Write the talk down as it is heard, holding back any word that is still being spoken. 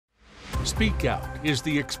Speak Out is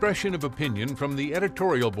the expression of opinion from the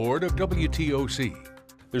editorial board of WTOC.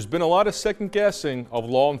 There's been a lot of second guessing of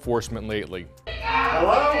law enforcement lately.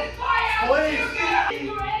 Hello? Please?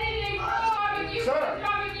 Sir?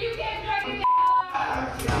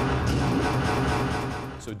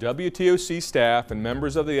 So WTOC staff and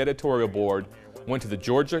members of the editorial board went to the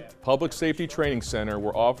Georgia Public Safety Training Center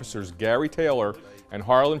where officers Gary Taylor and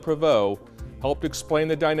Harlan Prevost helped explain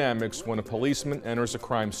the dynamics when a policeman enters a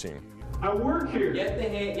crime scene. I work here.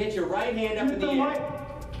 Get your right hand up in the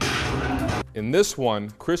air. In this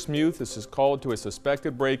one, Chris Muth is called to a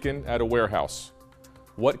suspected break-in at a warehouse.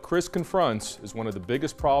 What Chris confronts is one of the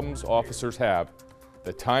biggest problems officers have: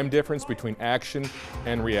 the time difference between action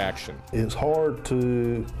and reaction. It's hard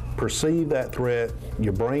to perceive that threat,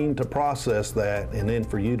 your brain to process that, and then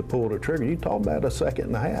for you to pull the trigger. You talk about a second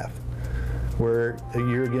and a half, where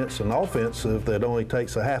you're against an offensive that only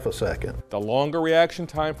takes a half a second. The longer reaction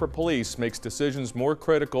time for police makes decisions more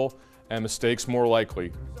critical and mistakes more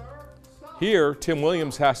likely. Here, Tim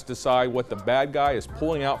Williams has to decide what the bad guy is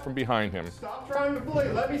pulling out from behind him. Stop trying to flee.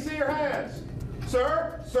 Let me see your hands.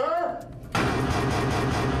 Sir? Sir?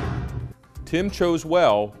 Tim chose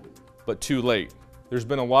well, but too late. There's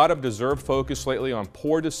been a lot of deserved focus lately on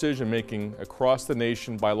poor decision-making across the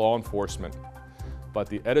nation by law enforcement. But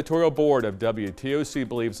the editorial board of WTOC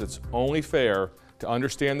believes it's only fair to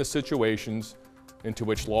understand the situations into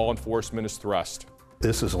which law enforcement is thrust.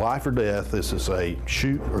 This is life or death. This is a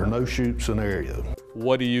shoot or no shoot scenario.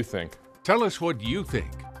 What do you think? Tell us what you think.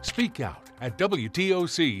 Speak Out at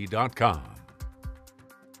WTOC.com.